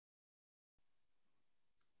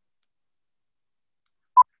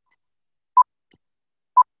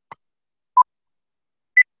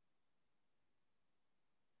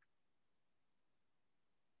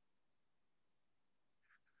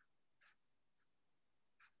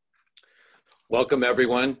Welcome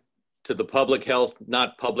everyone to the Public Health,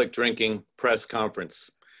 Not Public Drinking press conference.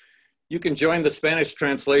 You can join the Spanish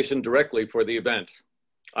translation directly for the event.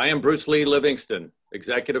 I am Bruce Lee Livingston,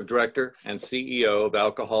 Executive Director and CEO of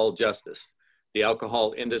Alcohol Justice, the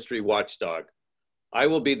alcohol industry watchdog. I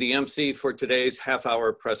will be the MC for today's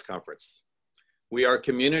half-hour press conference. We are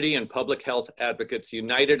community and public health advocates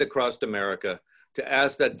united across America to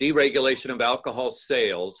ask that deregulation of alcohol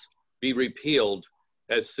sales be repealed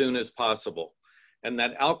as soon as possible, and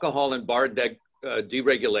that alcohol and bar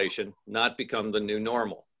deregulation not become the new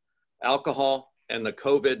normal. Alcohol and the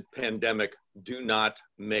COVID pandemic do not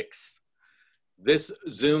mix. This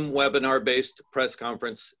Zoom webinar-based press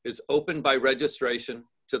conference is open by registration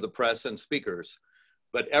to the press and speakers,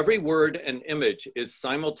 but every word and image is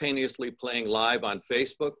simultaneously playing live on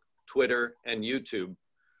Facebook, Twitter, and YouTube.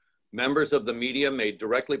 Members of the media may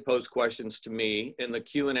directly pose questions to me in the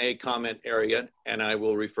Q&A comment area, and I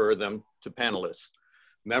will refer them to panelists.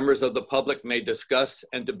 Members of the public may discuss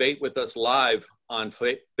and debate with us live on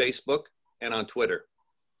Facebook and on Twitter.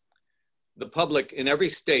 The public in every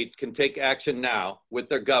state can take action now with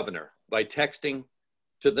their governor by texting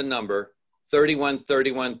to the number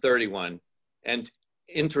 313131 and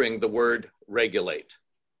entering the word regulate.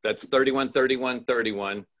 That's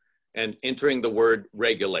 313131 and entering the word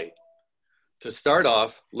regulate. To start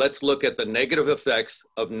off, let's look at the negative effects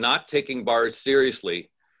of not taking bars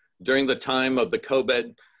seriously during the time of the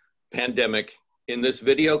COVID pandemic in this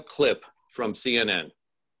video clip from CNN.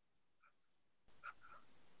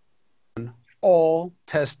 All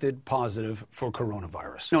tested positive for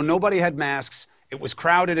coronavirus. No, nobody had masks. It was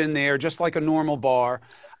crowded in there, just like a normal bar.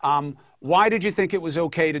 Why did you think it was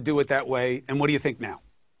okay to do it that way? And what do you think now?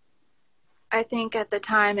 I think at the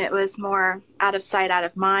time it was more out of sight, out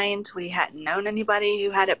of mind. We hadn't known anybody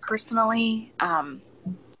who had it personally.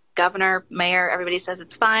 Governor, mayor, everybody says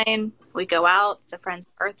it's fine. We go out. It's a friend's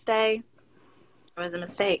birthday. It was a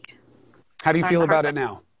mistake. How do you feel about it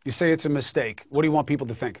now? You say it's a mistake. What do you want people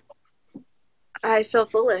to think? I feel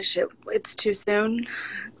foolish. It's too soon.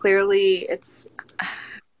 Clearly, it's,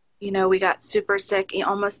 we got super sick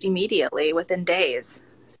almost immediately within days.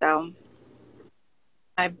 So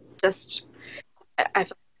I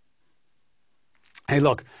feel. Hey,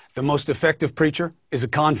 look, the most effective preacher is a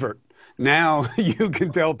convert. Now you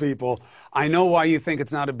can tell people, I know why you think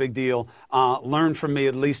it's not a big deal. Learn from me,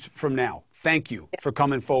 at least from now. Thank you for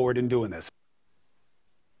coming forward and doing this.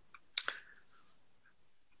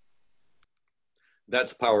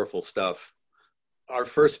 That's powerful stuff. Our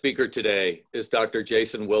first speaker today is Dr.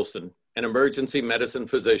 Jason Wilson, an emergency medicine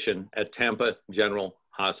physician at Tampa General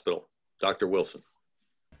Hospital. Dr. Wilson.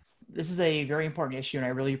 This is a very important issue, and I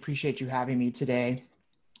really appreciate you having me today.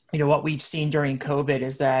 What we've seen during COVID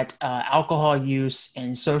is that alcohol use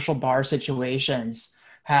in social bar situations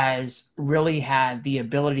has really had the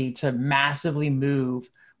ability to massively move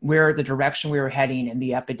where the direction we were heading in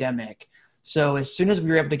the epidemic. So as soon as we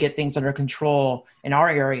were able to get things under control in our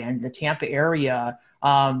area, in the Tampa area,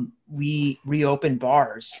 we reopened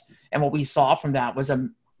bars. And what we saw from that was a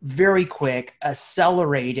very quick,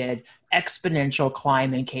 accelerated, exponential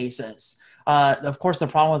climb in cases. Of course, the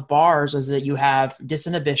problem with bars is that you have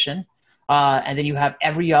disinhibition, and then you have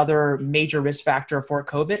every other major risk factor for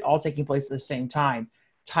COVID all taking place at the same time.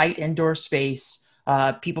 Tight indoor space,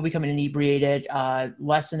 people becoming inebriated,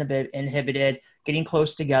 less inhibited, getting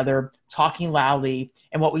close together, talking loudly.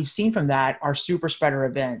 And what we've seen from that are super spreader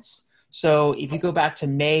events. So if you go back to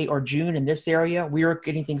May or June in this area, we were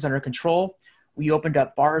getting things under control. We opened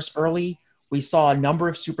up bars early. We saw a number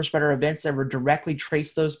of super spreader events that were directly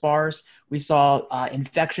traced those bars. We saw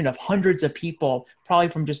infection of hundreds of people, probably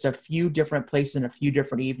from just a few different places in a few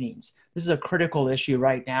different evenings. This is a critical issue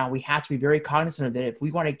right now. We have to be very cognizant of it. If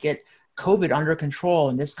we want to get COVID under control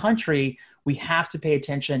in this country, we have to pay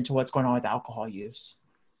attention to what's going on with alcohol use.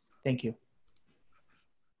 Thank you.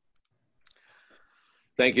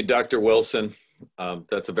 Thank you, Dr. Wilson.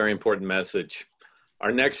 That's a very important message.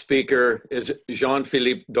 Our next speaker is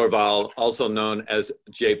Jean-Philippe Dorval, also known as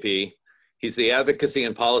JP. He's the Advocacy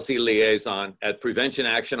and Policy Liaison at Prevention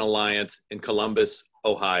Action Alliance in Columbus,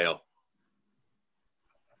 Ohio.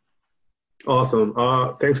 Awesome.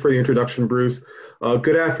 Thanks for the introduction, Bruce.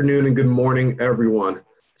 Good afternoon and good morning, everyone.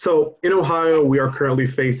 So in Ohio, we are currently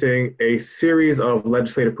facing a series of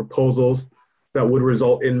legislative proposals that would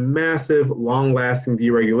result in massive, long-lasting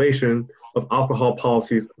deregulation of alcohol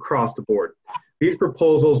policies across the board. These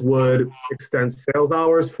proposals would extend sales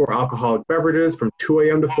hours for alcoholic beverages from 2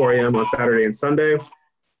 a.m. to 4 a.m. on Saturday and Sunday,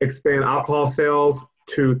 expand alcohol sales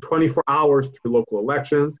to 24 hours through local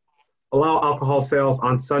elections, allow alcohol sales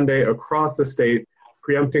on Sunday across the state,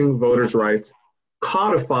 preempting voters' rights,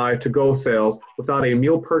 codify to-go sales without a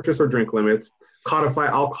meal purchase or drink limits, codify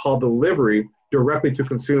alcohol delivery directly to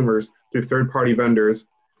consumers through third-party vendors,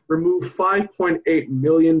 remove $5.8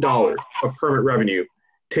 million of permit revenue,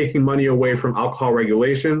 taking money away from alcohol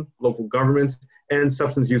regulation, local governments, and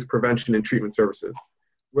substance use prevention and treatment services.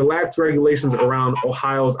 Relax regulations around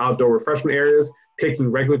Ohio's outdoor refreshment areas, taking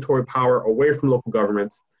regulatory power away from local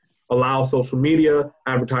governments, allow social media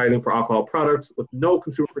advertising for alcohol products with no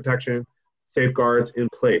consumer protection safeguards in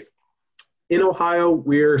place. In Ohio,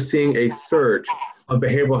 we're seeing a surge of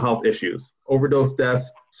behavioral health issues, overdose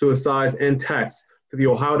deaths, suicides, and texts to the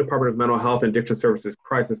Ohio Department of Mental Health and Addiction Services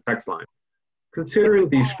crisis text line. Considering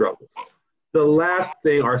these struggles, the last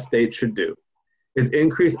thing our state should do is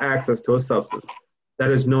increase access to a substance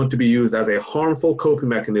that is known to be used as a harmful coping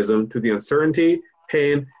mechanism to the uncertainty,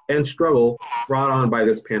 pain, and struggle brought on by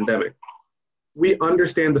this pandemic. We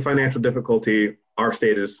understand the financial difficulty our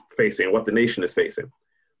state is facing, what the nation is facing,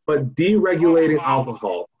 but deregulating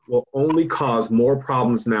alcohol will only cause more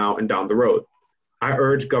problems now and down the road. I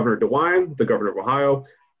urge Governor DeWine, the governor of Ohio,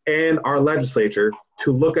 and our legislature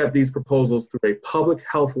to look at these proposals through a public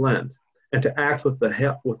health lens and to act with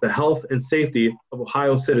the health and safety of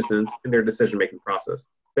Ohio citizens in their decision-making process.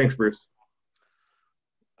 Thanks, Bruce.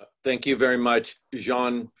 Thank you very much,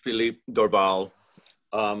 Jean-Philippe Dorval.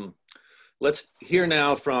 Let's hear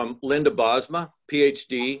now from Linda Bosma,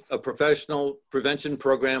 PhD, a professional prevention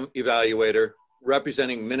program evaluator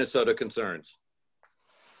representing Minnesota Concerns.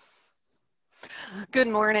 Good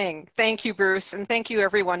morning. Thank you, Bruce, and thank you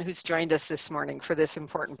everyone who's joined us this morning for this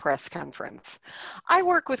important press conference. I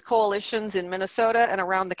work with coalitions in Minnesota and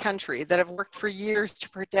around the country that have worked for years to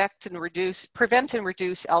prevent and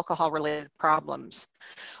reduce alcohol-related problems.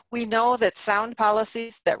 We know that sound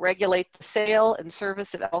policies that regulate the sale and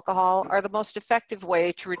service of alcohol are the most effective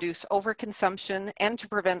way to reduce overconsumption and to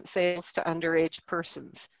prevent sales to underage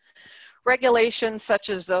persons. Regulations such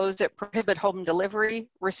as those that prohibit home delivery,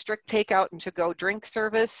 restrict takeout and to-go drink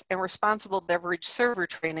service, and responsible beverage server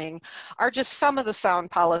training are just some of the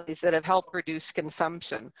sound policies that have helped reduce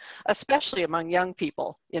consumption, especially among young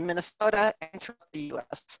people in Minnesota and throughout the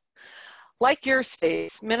U.S. Like your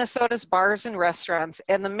states, Minnesota's bars and restaurants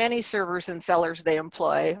and the many servers and sellers they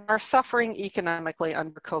employ are suffering economically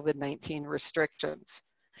under COVID-19 restrictions.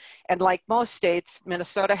 And like most states,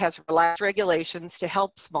 Minnesota has relaxed regulations to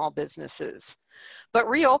help small businesses. But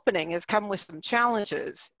reopening has come with some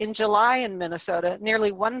challenges. In July in Minnesota,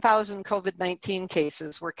 nearly 1,000 COVID-19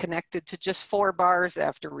 cases were connected to just 4 bars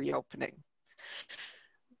after reopening.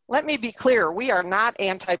 Let me be clear, we are not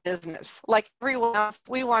anti-business. Like everyone else,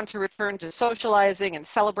 we want to return to socializing and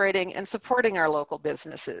celebrating and supporting our local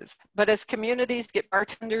businesses. But as communities get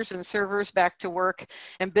bartenders and servers back to work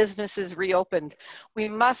and businesses reopened, we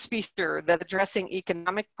must be sure that addressing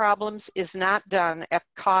economic problems is not done at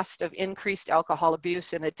the cost of increased alcohol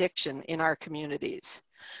abuse and addiction in our communities.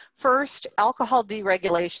 First, alcohol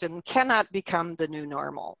deregulation cannot become the new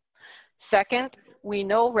normal. Second, we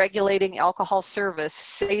know regulating alcohol service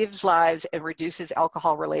saves lives and reduces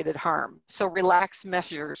alcohol-related harm, so relaxed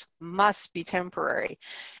measures must be temporary.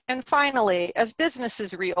 And finally, as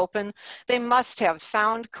businesses reopen, they must have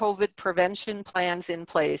sound COVID prevention plans in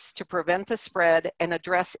place to prevent the spread and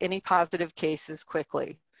address any positive cases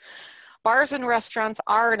quickly. Bars and restaurants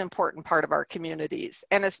are an important part of our communities,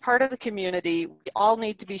 and as part of the community, we all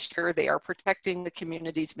need to be sure they are protecting the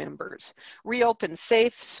community's members. Reopen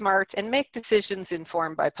safe, smart, and make decisions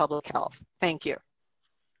informed by public health. Thank you.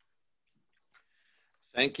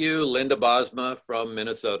 Thank you, Linda Bosma from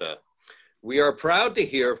Minnesota. We are proud to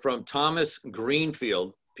hear from Thomas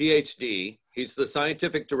Greenfield, PhD. He's the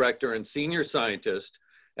scientific director and senior scientist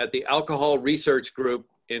at the Alcohol Research Group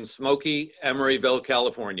in Smoky, Emeryville,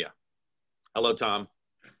 California. Hello, Tom.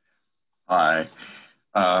 Hi.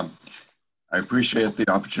 I appreciate the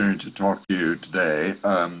opportunity to talk to you today.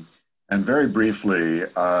 And very briefly,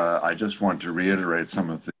 I just want to reiterate some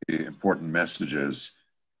of the important messages.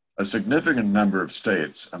 A significant number of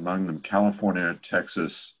states, among them California,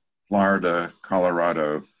 Texas, Florida,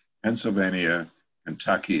 Colorado, Pennsylvania,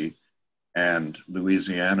 Kentucky, and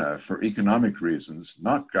Louisiana, for economic reasons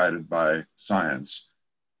not guided by science,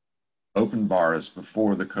 open bars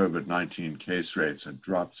before the COVID-19 case rates had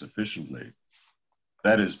dropped sufficiently.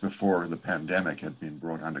 That is, before the pandemic had been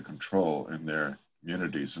brought under control in their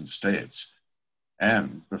communities and states,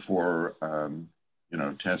 and before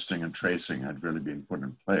testing and tracing had really been put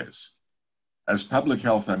in place. As public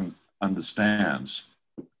health understands,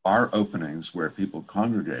 bar openings where people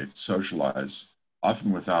congregate, socialize,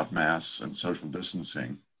 often without masks and social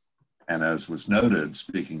distancing, and as was noted,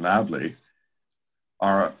 speaking loudly,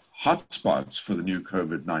 are hotspots for the new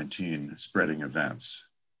COVID-19 spreading events.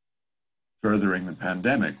 Furthering the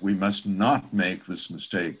pandemic, we must not make this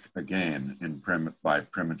mistake again by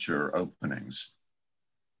premature openings.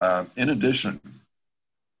 In addition,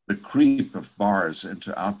 the creep of bars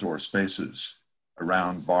into outdoor spaces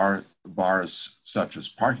around bars such as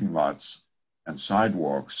parking lots and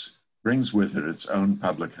sidewalks brings with it its own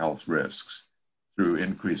public health risks through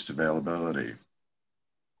increased availability.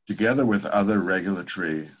 Together with other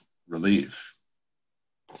regulatory relief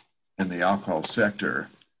in the alcohol sector,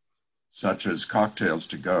 such as cocktails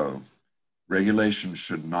to go, regulations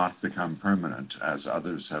should not become permanent, as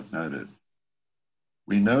others have noted.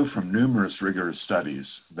 We know from numerous rigorous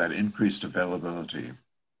studies that increased availability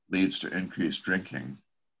leads to increased drinking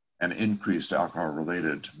and increased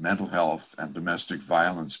alcohol-related mental health and domestic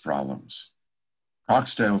violence problems.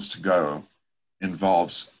 Cocktails to go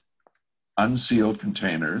involves unsealed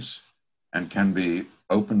containers and can be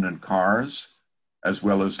opened in cars, as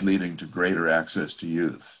well as leading to greater access to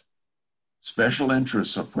youth. Special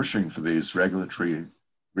interests are pushing for these regulatory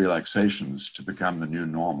relaxations to become the new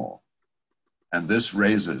normal. And this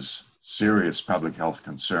raises serious public health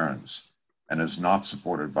concerns and is not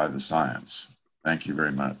supported by the science. Thank you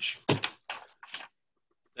very much.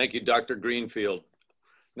 Thank you, Dr. Greenfield.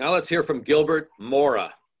 Now let's hear from Gilbert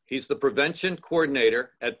Mora. He's the Prevention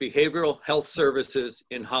Coordinator at Behavioral Health Services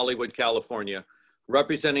in Hollywood, California,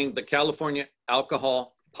 representing the California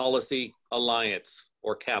Alcohol Policy Alliance,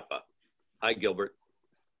 or CAPA. Hi, Gilbert.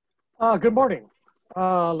 Good morning.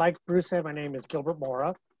 Like Bruce said, my name is Gilbert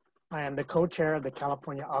Mora. I am the co-chair of the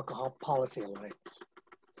California Alcohol Policy Alliance.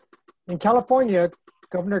 In California,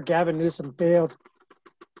 Governor Gavin Newsom failed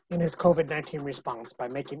in his COVID-19 response by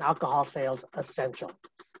making alcohol sales essential.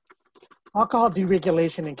 Alcohol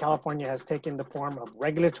deregulation in California has taken the form of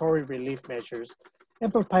regulatory relief measures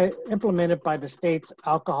implemented by the state's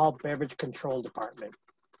Alcohol Beverage Control Department.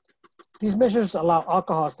 These measures allow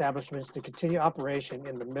alcohol establishments to continue operation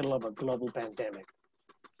in the middle of a global pandemic.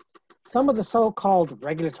 Some of the so-called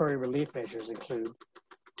regulatory relief measures include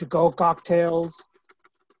to-go cocktails,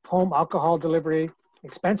 home alcohol delivery,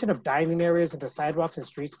 expansion of dining areas into sidewalks and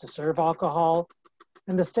streets to serve alcohol,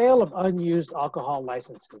 and the sale of unused alcohol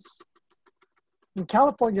licenses. In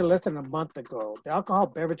California, less than a month ago, the Alcohol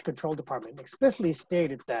Beverage Control Department explicitly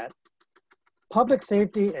stated that public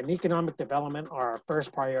safety and economic development are our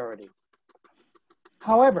first priority.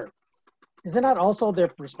 However, is it not also their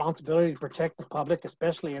responsibility to protect the public,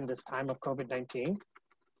 especially in this time of COVID-19?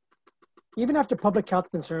 Even after public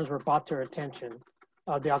health concerns were brought to our attention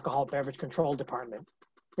of the Alcohol Beverage Control Department,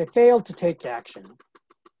 they failed to take action.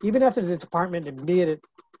 Even after the department admitted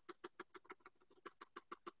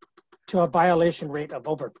to a violation rate of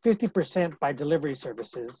over 50% by delivery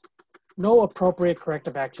services, no appropriate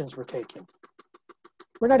corrective actions were taken.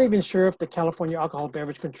 We're not even sure if the California Alcohol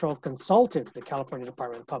Beverage Control consulted the California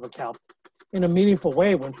Department of Public Health in a meaningful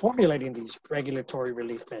way when formulating these regulatory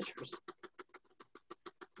relief measures.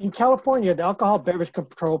 In California, the Alcohol Beverage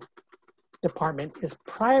Control Department is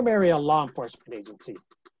primarily a law enforcement agency,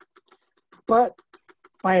 but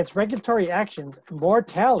by its regulatory actions, more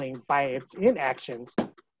telling by its inactions,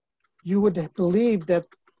 you would believe that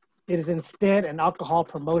it is instead an alcohol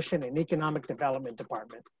promotion and economic development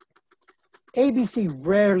department. ABC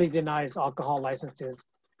rarely denies alcohol licenses,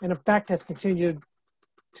 and in fact has contributed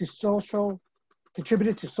to social,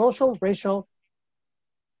 racial,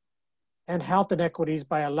 and health inequities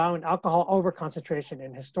by allowing alcohol overconcentration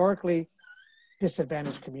in historically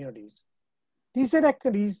disadvantaged communities. These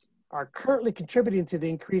inequities are currently contributing to the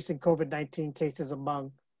increase in COVID-19 cases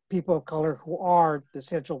among people of color who are the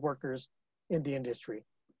essential workers in the industry.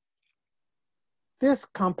 This,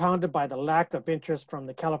 compounded by the lack of interest from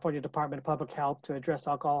the California Department of Public Health to address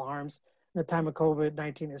alcohol harms in the time of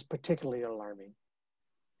COVID-19, is particularly alarming.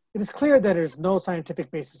 It is clear that there is no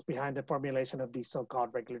scientific basis behind the formulation of these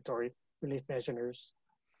so-called regulatory relief measures.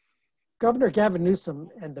 Governor Gavin Newsom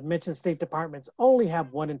and the mentioned state departments only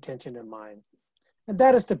have one intention in mind, and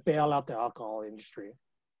that is to bail out the alcohol industry.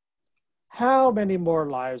 How many more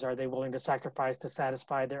lives are they willing to sacrifice to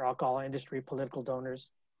satisfy their alcohol industry political donors?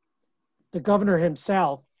 The governor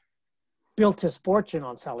himself built his fortune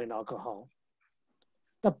on selling alcohol.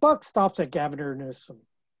 The buck stops at Governor Newsom.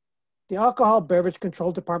 The Alcohol Beverage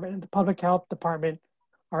Control Department and the Public Health Department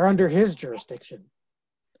are under his jurisdiction.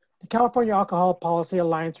 The California Alcohol Policy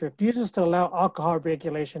Alliance refuses to allow alcohol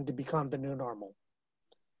regulation to become the new normal.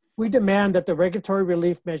 We demand that the regulatory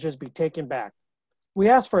relief measures be taken back. We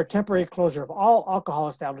ask for a temporary closure of all alcohol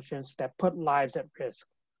establishments that put lives at risk.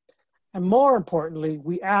 And more importantly,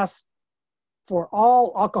 we ask for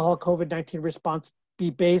all alcohol COVID-19 response be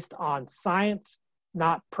based on science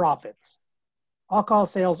not profits. Alcohol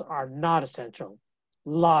sales are not essential.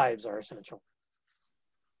 Lives are essential.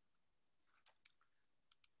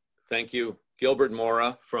 Thank you. Gilbert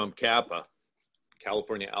Mora from CAPA,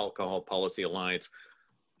 California Alcohol Policy Alliance.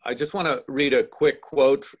 I just want to read a quick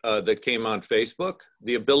quote that came on Facebook.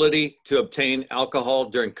 The ability to obtain alcohol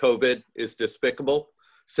during COVID is despicable.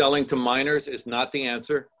 Selling to minors is not the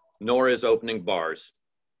answer, nor is opening bars.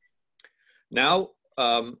 Now,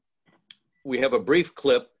 we have a brief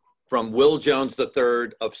clip from Will Jones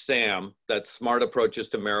III of SAM, that's Smart Approaches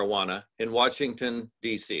to Marijuana, in Washington,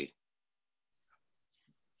 D.C.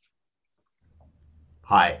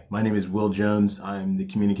 Hi, my name is Will Jones. I'm the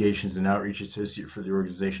Communications and Outreach Associate for the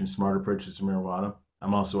organization Smart Approaches to Marijuana.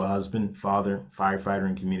 I'm also a husband, father, firefighter,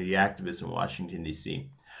 and community activist in Washington, D.C.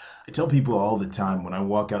 I tell people all the time when I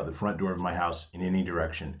walk out the front door of my house in any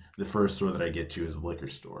direction, the first store that I get to is a liquor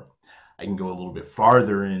store. I can go a little bit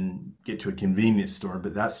farther and get to a convenience store,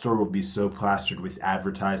 but that store will be so plastered with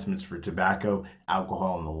advertisements for tobacco,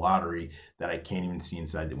 alcohol, and the lottery that I can't even see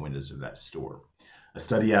inside the windows of that store. A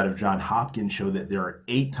study out of Johns Hopkins showed that there are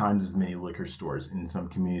 8 times as many liquor stores in some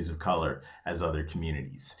communities of color as other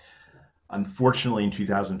communities. Unfortunately, in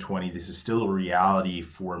 2020, this is still a reality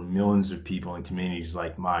for millions of people in communities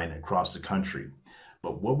like mine across the country.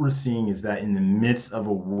 But what we're seeing is that in the midst of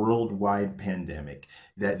a worldwide pandemic,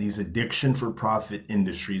 that these addiction for profit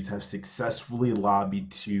industries have successfully lobbied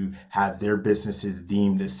to have their businesses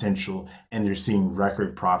deemed essential, and they're seeing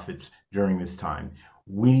record profits during this time.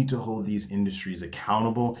 We need to hold these industries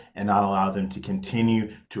accountable and not allow them to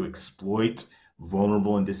continue to exploit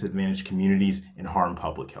vulnerable and disadvantaged communities and harm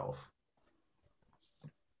public health.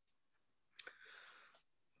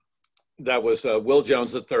 That was Will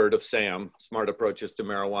Jones III of SAM, Smart Approaches to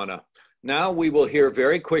Marijuana. Now we will hear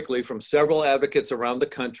very quickly from several advocates around the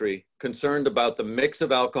country concerned about the mix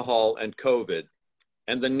of alcohol and COVID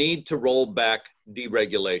and the need to roll back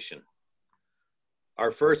deregulation.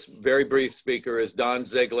 Our first very brief speaker is Don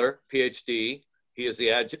Ziegler, PhD. He is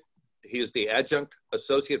the adjunct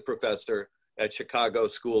associate professor at Chicago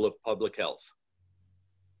School of Public Health.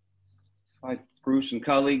 Hi, Bruce and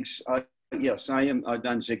colleagues. Yes, I am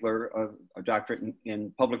Don Ziegler, a doctorate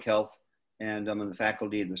in public health, and I'm on the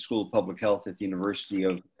faculty in the School of Public Health at the University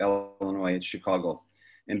of Illinois at Chicago.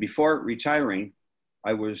 And before retiring,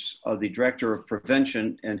 I was the director of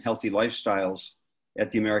prevention and healthy lifestyles at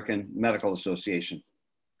the American Medical Association.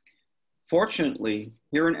 Fortunately,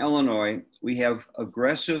 here in Illinois, we have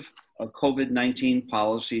aggressive COVID-19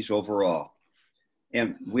 policies overall,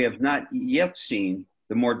 and we have not yet seen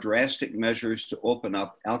the more drastic measures to open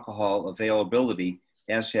up alcohol availability,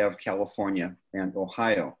 as have California and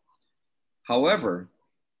Ohio. However,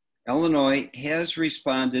 Illinois has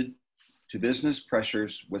responded to business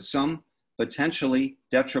pressures with some potentially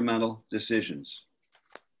detrimental decisions.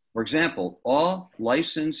 For example, all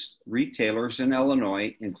licensed retailers in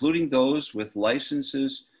Illinois, including those with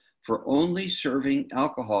licenses for only serving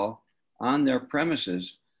alcohol on their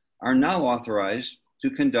premises, are now authorized to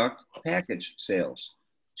conduct package sales,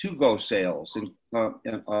 to-go sales,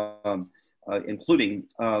 including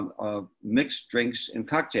mixed drinks and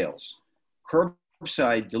cocktails,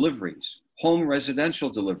 curbside deliveries, home residential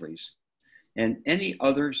deliveries, and any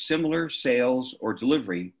other similar sales or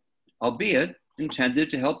delivery, albeit intended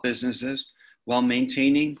to help businesses while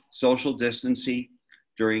maintaining social distancing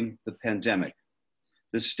during the pandemic.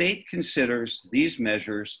 The state considers these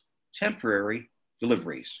measures temporary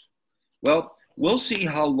deliveries. Well, we'll see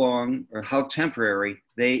how long or how temporary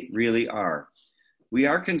they really are. We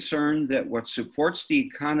are concerned that what supports the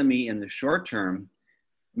economy in the short term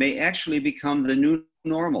may actually become the new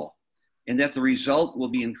normal, and that the result will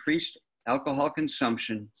be increased alcohol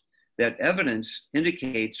consumption that evidence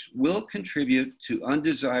indicates will contribute to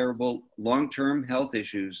undesirable long-term health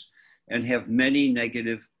issues and have many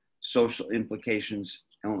negative social implications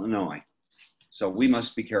in Illinois. So we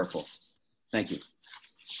must be careful. Thank you.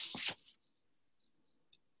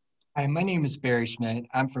 Hi, my name is Barry Schmidt.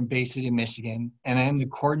 I'm from Bay City, Michigan, and I am the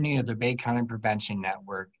coordinator of the Bay County Prevention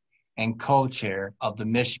Network and co-chair of the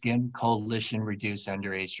Michigan Coalition Reduce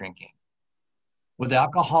Underage Drinking. With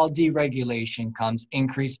alcohol deregulation comes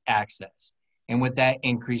increased access, and with that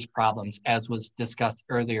increased problems, as was discussed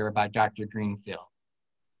earlier by Dr. Greenfield.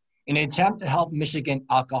 In an attempt to help Michigan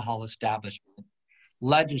alcohol establishment,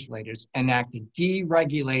 legislators enacted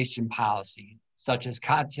deregulation policies such as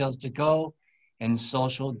cocktails to go and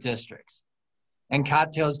social districts. And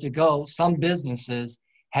cocktails to go, some businesses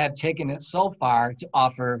have taken it so far to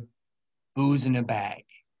offer booze in a bag.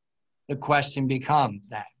 The question becomes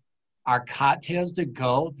that, are cocktails to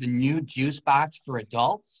go the new juice box for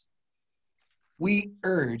adults? we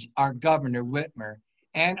urge our Governor Whitmer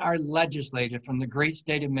and our legislature from the great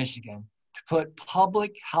state of Michigan to put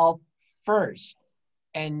public health first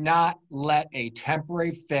and not let a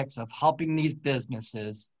temporary fix of helping these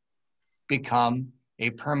businesses become a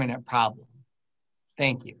permanent problem.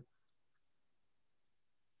 Thank you.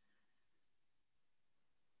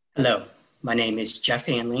 Hello, my name is Jeff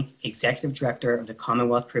Hanley, Executive Director of the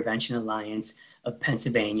Commonwealth Prevention Alliance of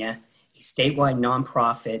Pennsylvania, a statewide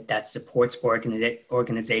nonprofit that supports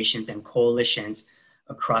organizations and coalitions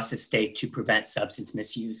across the state to prevent substance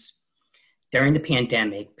misuse. During the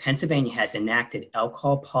pandemic, Pennsylvania has enacted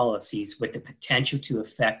alcohol policies with the potential to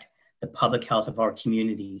affect the public health of our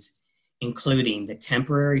communities, including the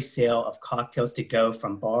temporary sale of cocktails to go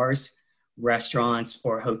from bars, restaurants,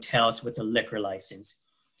 or hotels with a liquor license.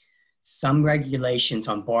 Some regulations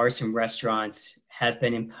on bars and restaurants have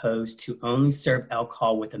been imposed to only serve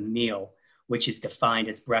alcohol with a meal, which is defined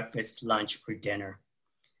as breakfast, lunch, or dinner.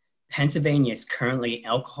 Pennsylvania is currently an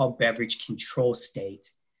alcohol beverage control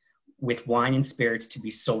state, with wine and spirits to be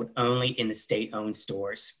sold only in the state-owned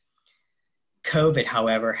stores. COVID,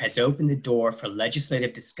 however, has opened the door for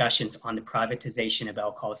legislative discussions on the privatization of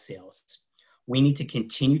alcohol sales. We need to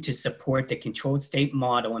continue to support the controlled state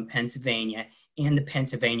model in Pennsylvania and the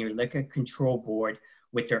Pennsylvania Liquor Control Board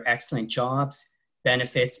with their excellent jobs,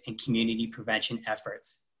 benefits, and community prevention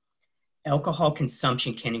efforts. Alcohol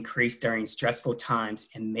consumption can increase during stressful times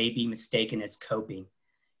and may be mistaken as coping.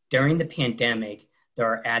 During the pandemic, there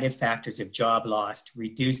are added factors of job loss,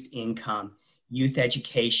 reduced income, youth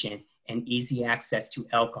education, and easy access to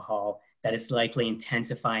alcohol that is likely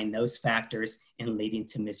intensifying those factors and leading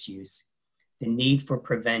to misuse. The need for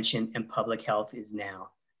prevention and public health is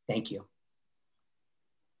now. Thank you.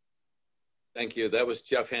 Thank you. That was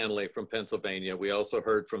Jeff Hanley from Pennsylvania. We also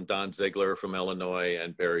heard from Don Ziegler from Illinois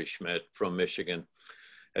and Barry Schmidt from Michigan.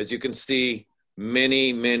 As you can see,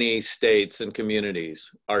 many states and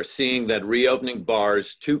communities are seeing that reopening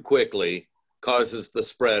bars too quickly causes the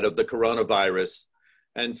spread of the coronavirus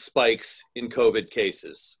and spikes in COVID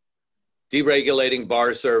cases. Deregulating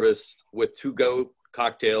bar service with to-go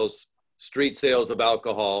cocktails, street sales of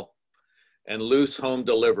alcohol, and loose home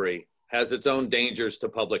delivery has its own dangers to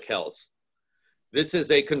public health. This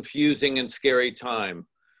is a confusing and scary time,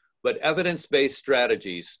 but evidence-based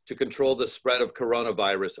strategies to control the spread of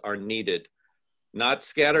coronavirus are needed, not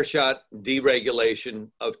scattershot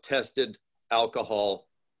deregulation of tested alcohol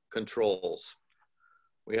controls.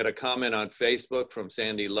 We had a comment on Facebook from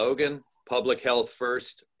Sandy Logan, public health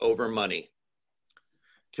first over money.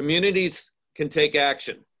 Communities can take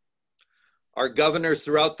action. Our governors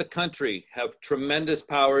throughout the country have tremendous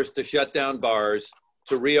powers to shut down bars,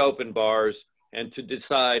 to reopen bars, and to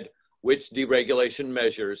decide which deregulation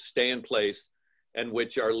measures stay in place and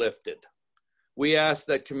which are lifted. We ask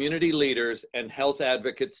that community leaders and health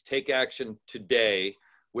advocates take action today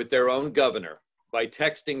with their own governor by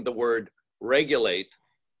texting the word regulate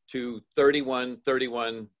to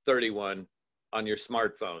 313131 on your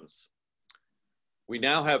smartphones. We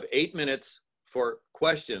now have 8 minutes for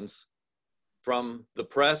questions from the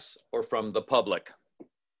press or from the public.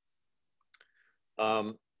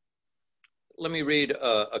 Let me read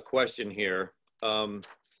a question here.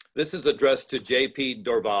 This is addressed to JP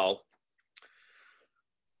Dorval.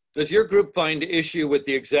 Does your group find issue with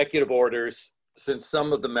the executive orders since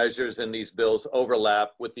some of the measures in these bills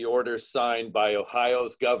overlap with the orders signed by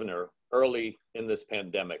Ohio's governor early in this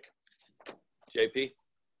pandemic? JP?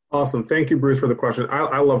 Awesome. Thank you, Bruce, for the question.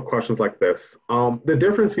 I love questions like this. The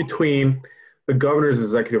difference between the governor's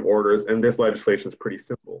executive orders and this legislation is pretty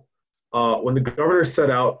simple. When the governor set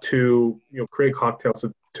out to create cocktails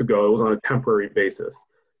to go, it was on a temporary basis.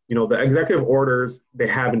 The executive orders, they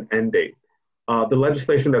have an end date. The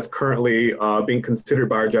legislation that's currently being considered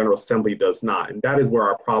by our General Assembly does not, and that is where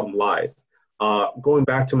our problem lies. Going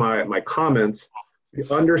back to my comments, we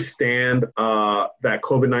understand that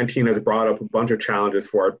COVID-19 has brought up a bunch of challenges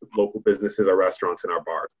for our local businesses, our restaurants, and our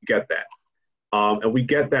bars. We get that. And we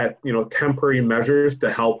get that temporary measures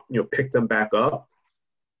to help pick them back up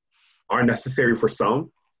are necessary for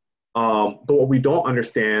some. But what we don't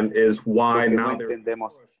understand is why now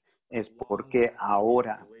es porque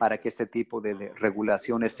ahora, para que ese tipo de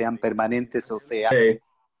regulaciones sean permanentes, o sea,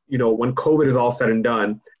 when COVID is all said and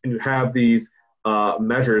done, and you have these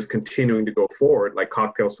measures continuing to go forward, like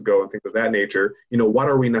cocktails to go and things of that nature, what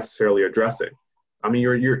are we necessarily addressing? I mean,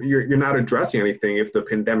 you're not addressing anything if the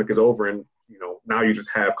pandemic is over and now you just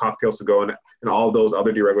have cocktails to go and all those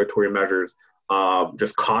other deregulatory measures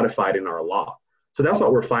just codified in our law. So that's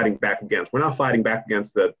what we're fighting back against. We're not fighting back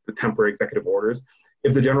against the temporary executive orders.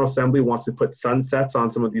 If the General Assembly wants to put sunsets on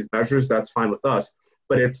some of these measures, that's fine with us.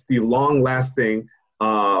 but it's the long-lasting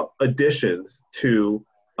additions to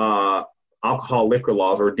alcohol liquor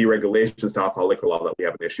laws or deregulations to alcohol liquor law that we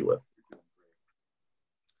have an issue with.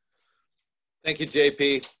 Thank you,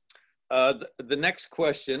 JP. The next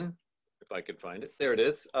question, if I can find it, there it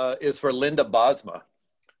is for Linda Bosma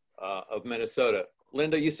of Minnesota.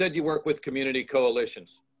 Linda, you said you work with community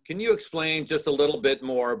coalitions. Can you explain just a little bit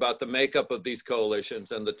more about the makeup of these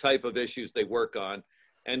coalitions and the type of issues they work on?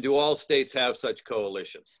 And do all states have such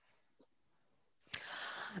coalitions?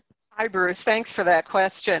 Hi, Bruce. Thanks for that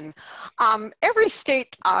question. Every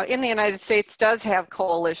state in the United States does have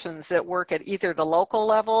coalitions that work at either the local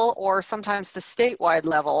level or sometimes the statewide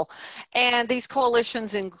level. And these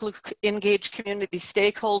coalitions engage community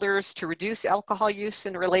stakeholders to reduce alcohol use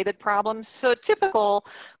and related problems. So a typical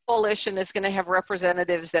coalition is going to have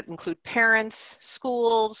representatives that include parents,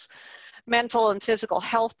 schools, mental and physical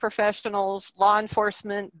health professionals, law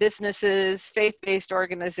enforcement, businesses, faith-based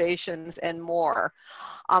organizations, and more.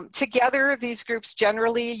 Together, these groups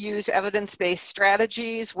generally use evidence-based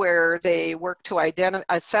strategies where they work to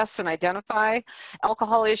assess and identify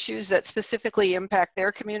alcohol issues that specifically impact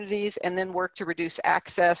their communities and then work to reduce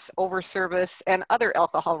access, overservice, and other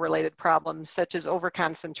alcohol-related problems such as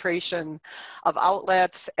overconcentration of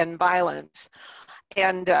outlets and violence.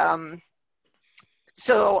 And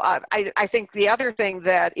So I think the other thing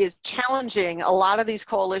that is challenging, a lot of these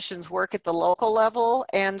coalitions work at the local level,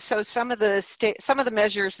 and so some of the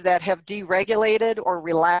measures that have deregulated or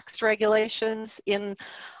relaxed regulations on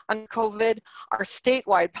COVID are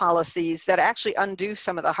statewide policies that actually undo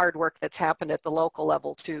some of the hard work that's happened at the local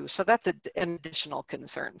level too. So that's an additional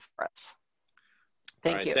concern for us.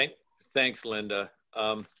 Thank you. Thanks, Linda.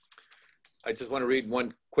 I just want to read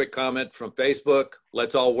one quick comment from Facebook.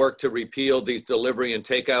 Let's all work to repeal these delivery and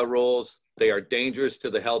takeout rules. They are dangerous to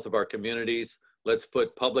the health of our communities. Let's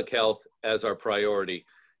put public health as our priority.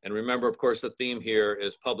 And remember, of course, the theme here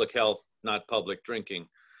is public health, not public drinking.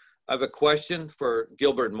 I have a question for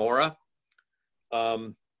Gilbert Mora.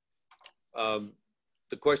 The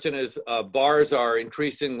question is, bars are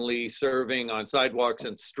increasingly serving on sidewalks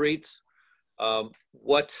and streets.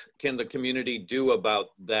 What can the community do about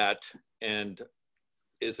that? And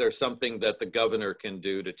is there something that the governor can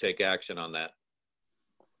do to take action on that?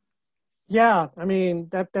 Yeah, I mean,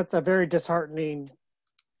 that's a very disheartening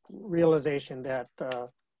realization that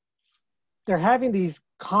they're having these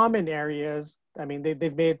common areas. I mean,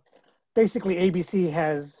 they've made, basically ABC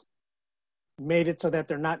has made it so that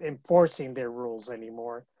they're not enforcing their rules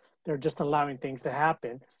anymore. They're just allowing things to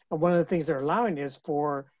happen. And one of the things they're allowing is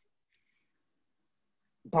for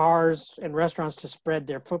bars and restaurants to spread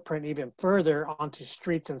their footprint even further onto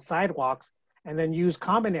streets and sidewalks and then use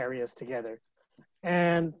common areas together.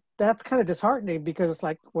 And that's kind of disheartening because it's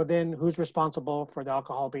like, well, then who's responsible for the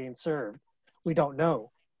alcohol being served? We don't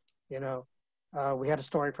know. You know, we had a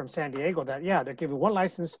story from San Diego that, yeah, they're giving one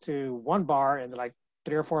license to one bar and like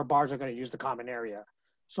 3 or 4 bars are going to use the common area.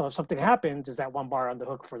 So if something happens, is that one bar on the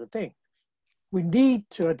hook for the thing? We need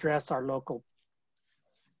to address our local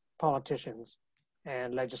politicians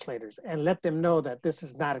and legislators and let them know that this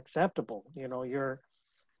is not acceptable. You know, you're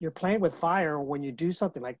playing with fire when you do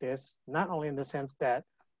something like this, not only in the sense that,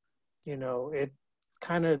 you know, it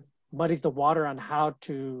kind of muddies the water on how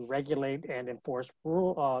to regulate and enforce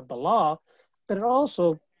the law, but it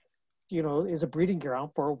also, you know, is a breeding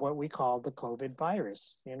ground for what we call the COVID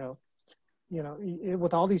virus. You know,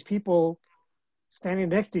 with all these people standing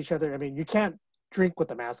next to each other, I mean, you can't drink with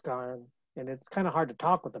the mask on, and it's kind of hard to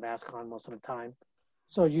talk with the mask on most of the time.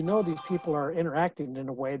 So, you know, these people are interacting in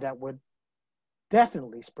a way that would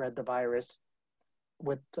definitely spread the virus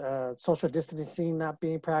with social distancing not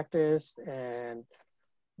being practiced and,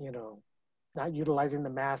 you know, not utilizing the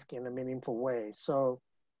mask in a meaningful way. So,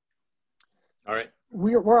 all right,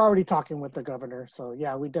 we're already talking with the governor. So,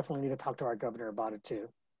 yeah, we definitely need to talk to our governor about it too.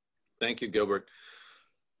 Thank you, Gilbert.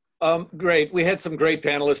 Great. We had some great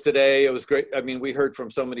panelists today. It was great. I mean, we heard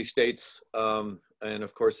from so many states. And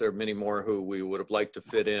of course, there are many more who we would have liked to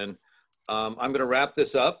fit in. I'm going to wrap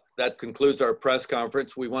this up. That concludes our press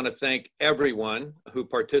conference. We want to thank everyone who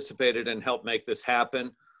participated and helped make this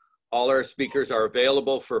happen. All our speakers are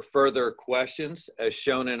available for further questions as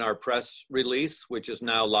shown in our press release, which is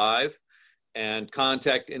now live. And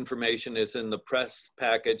contact information is in the press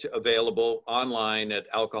package available online at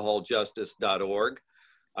alcoholjustice.org.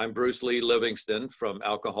 I'm Bruce Lee Livingston from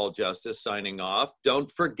Alcohol Justice signing off.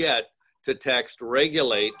 Don't forget to text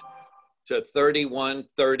regulate to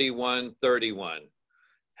 313131.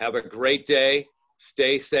 Have a great day,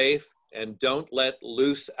 stay safe, and don't let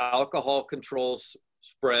loose alcohol controls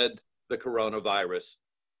spread the coronavirus.